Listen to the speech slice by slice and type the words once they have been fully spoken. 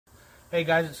Hey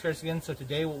guys, it's Chris again. So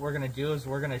today what we're going to do is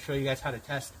we're going to show you guys how to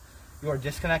test your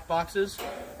disconnect boxes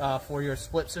for your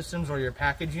split systems or your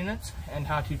package units, and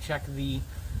how to check the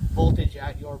voltage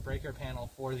at your breaker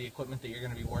panel for the equipment that you're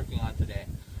going to be working on today.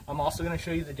 I'm also going to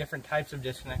show you the different types of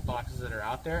disconnect boxes that are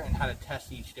out there and how to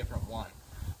test each different one.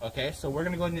 Okay, so we're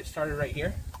going to go ahead and get started right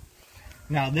here.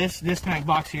 Now this disconnect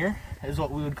box here is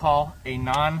what we would call a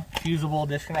non-fusible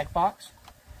disconnect box,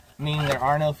 meaning there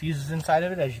are no fuses inside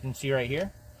of it, as you can see right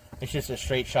here. It's just a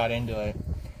straight shot into it.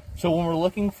 So when we're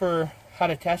looking for how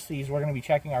to test these, we're going to be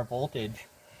checking our voltage.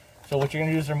 So what you're going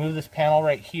to do is remove this panel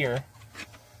right here,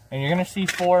 and you're going to see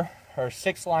 4 or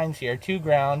 6 lines here, 2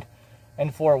 ground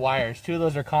and 4 wires. 2 of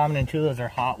those are common and 2 of those are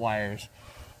hot wires.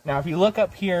 Now if you look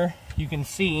up here, you can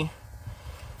see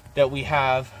that we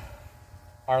have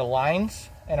our lines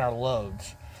and our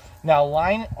loads. Now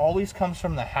line always comes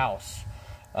from the house.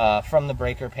 From the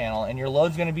breaker panel, and your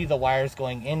load's going to be the wires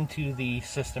going into the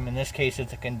system. In this case,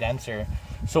 it's a condenser.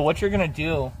 So what you're going to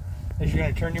do is you're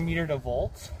going to turn your meter to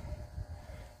volts,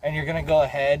 and you're going to go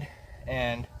ahead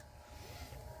and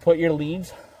put your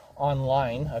leads on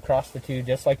line across the 2,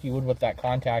 just like you would with that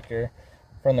contactor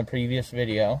from the previous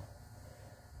video.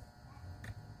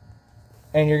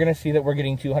 And you're going to see that we're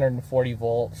getting 240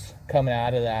 volts coming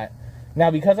out of that. Now,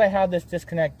 because I have this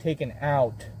disconnect taken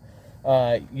out,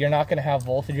 you're not going to have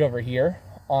voltage over here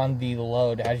on the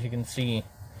load, as you can see.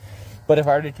 But if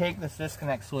I were to take this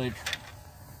disconnect switch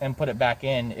and put it back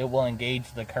in, it will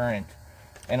engage the current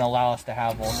and allow us to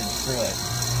have voltage through it.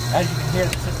 As you can hear,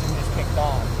 the system just kicked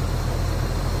on.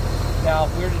 Now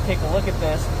if we were to take a look at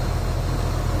this,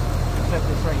 set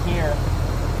this right here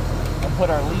and put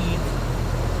our leads,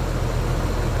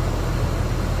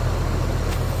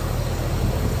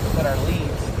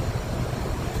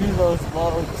 to those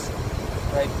loads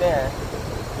right there,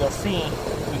 you'll see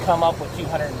we come up with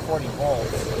 240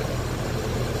 volts.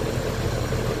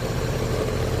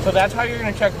 So that's how you're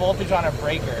going to check voltage on a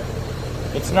breaker.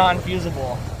 It's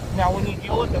non-fusible. Now when you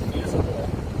deal with a fusible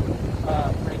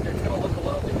breaker, it's going to look a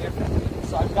little bit different.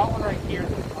 So I've got one right here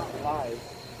that's not live.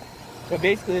 But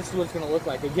basically this is what it's going to look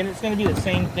like. Again, it's going to be the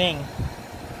same thing.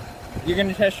 You're going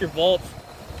to test your volts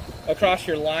across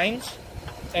your lines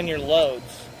and your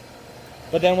loads.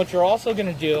 But then what you're also going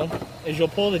to do is you'll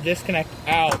pull the disconnect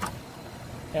out,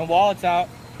 and while it's out,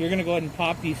 you're going to go ahead and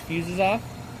pop these fuses off,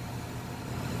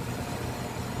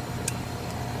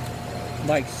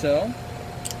 like so.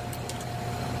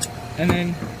 And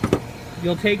then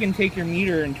you'll take your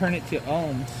meter and turn it to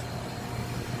ohms.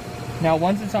 Now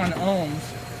once it's on ohms,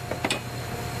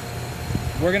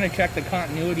 we're going to check the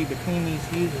continuity between these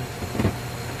fuses.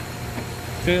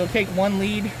 So you'll take one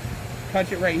lead,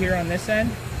 touch it right here on this end,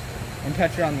 and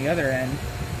touch it on the other end,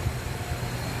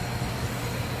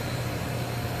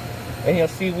 and you'll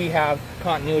see we have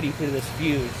continuity through this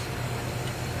fuse.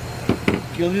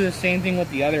 You'll do the same thing with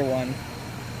the other one.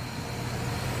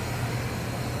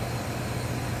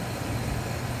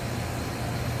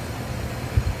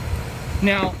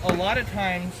 Now a lot of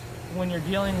times when you're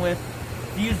dealing with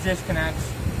fuse disconnects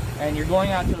and you're going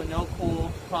out to a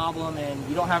no-cool problem and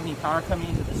you don't have any power coming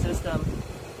into the system,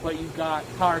 but you've got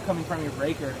power coming from your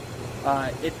breaker,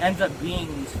 it ends up being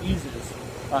these fuses.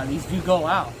 These do go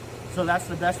out. So that's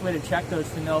the best way to check those,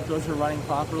 to know if those are running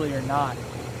properly or not.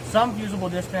 Some fusible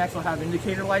disconnects will have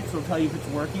indicator lights that will tell you if it's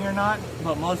working or not,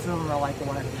 but most of them are like the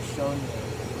one I've just shown you.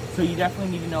 So you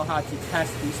definitely need to know how to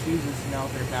test these fuses to know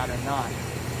if they're bad or not.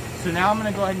 So now I'm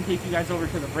going to go ahead and take you guys over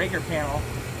to the breaker panel,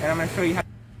 and I'm going to show you how.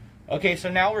 Okay,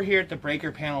 so now we're here at the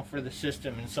breaker panel for the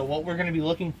system, and so what we're going to be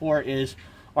looking for is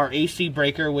our AC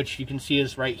breaker, which you can see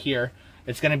is right here.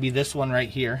 It's going to be this one right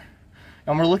here.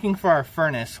 And we're looking for our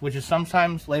furnace, which is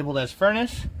sometimes labeled as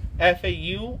furnace,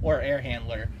 FAU, or air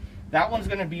handler. That one's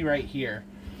going to be right here.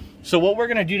 So what we're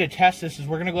going to do to test this is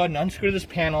we're going to go ahead and unscrew this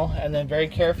panel and then very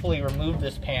carefully remove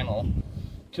this panel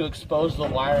to expose the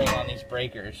wiring on these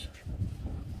breakers.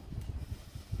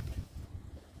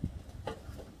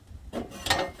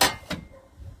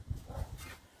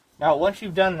 Now once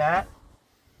you've done that,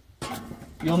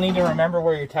 you'll need to remember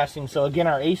where you're testing. So again,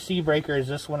 our AC breaker is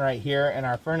this one right here, and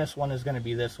our furnace one is going to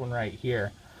be this one right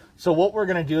here. So what we're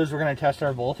going to do is we're going to test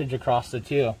our voltage across the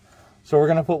 2. So we're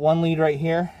going to put one lead right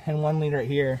here and one lead right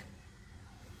here.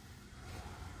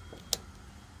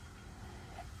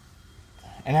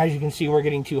 And as you can see, we're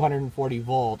getting 240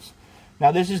 volts.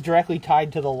 Now this is directly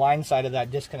tied to the line side of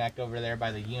that disconnect over there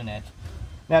by the unit.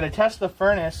 Now to test the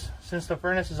furnace, since the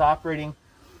furnace is operating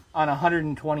on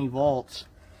 120 volts,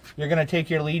 you're going to take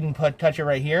your lead and touch it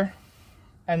right here,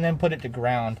 and then put it to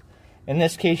ground. In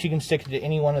this case, you can stick it to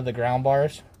any one of the ground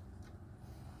bars,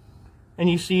 and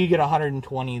you see you get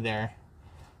 120 there.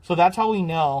 So that's how we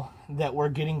know that we're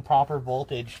getting proper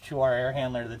voltage to our air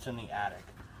handler that's in the attic.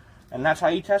 And that's how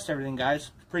you test everything,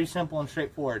 guys. Pretty simple and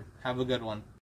straightforward. Have a good one.